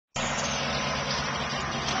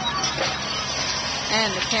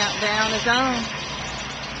And the countdown is on.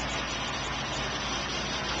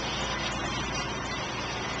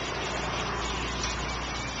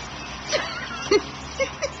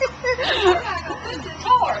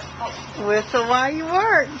 Whistle while you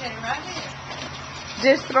work. Okay, right here.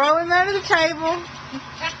 Just throw him under the table.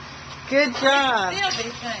 Good job. Still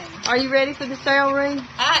these things. Are you ready for the sale, Ree?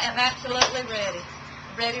 I am absolutely ready.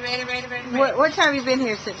 Ready. What time have you been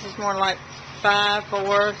here since? It's more like 5,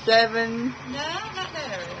 4, 7? No, not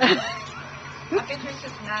that early. I've been here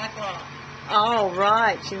since 9 o'clock. All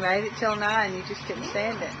right. You made it till 9. You just couldn't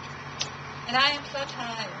stand it. And I am so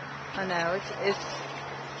tired. I know. It's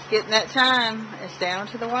getting that time. It's down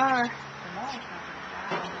to the wire.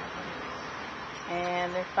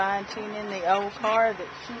 And they're fine-tuning the old car that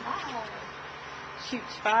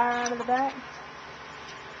shoots fire out of the back.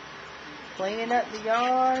 Cleaning up the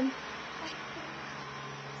yard.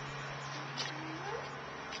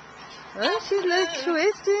 Oh, she's a little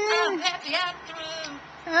twisted. I'm happy I'm through.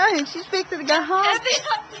 Oh, and she's fixing to go home. Happy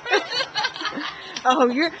I'm through. Oh,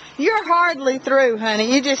 you're hardly through,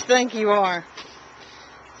 honey. You just think you are.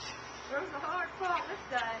 Where's the hard part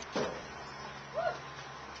this day?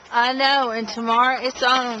 I know, and tomorrow it's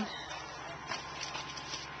on.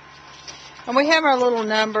 And we have our little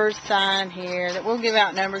numbers sign here that we'll give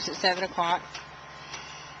out numbers at 7 o'clock.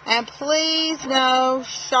 And please no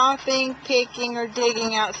shopping, picking, or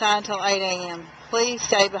digging outside until 8 a.m. Please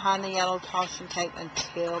stay behind the yellow caution tape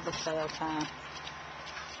until the sale time.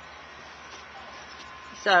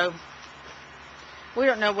 So, we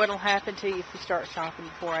don't know what will happen to you if you start shopping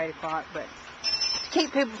before 8 o'clock, but to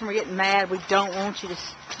keep people from getting mad, we don't want you to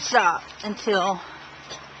shop until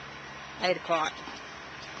 8 o'clock.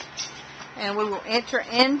 And we will enter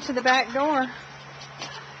into the back door.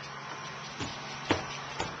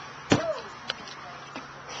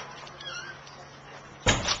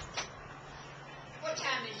 What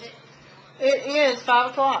time is it? It is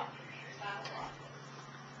 5 o'clock. 5 o'clock.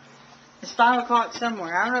 It's 5 o'clock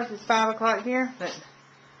somewhere. I don't know if it's 5 o'clock here, but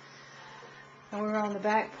and we're on the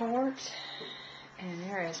back porch, and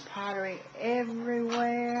there is pottery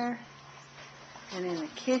everywhere, and in the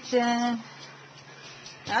kitchen.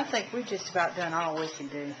 I think we've just about done all we can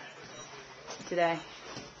do today.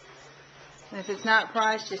 And if it's not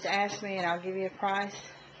priced, just ask me and I'll give you a price.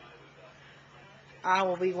 I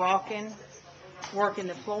will be working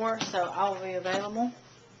the floor, so I will be available.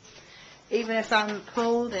 Even if I'm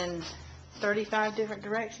pulled in 35 different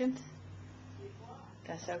directions,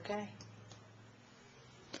 that's okay.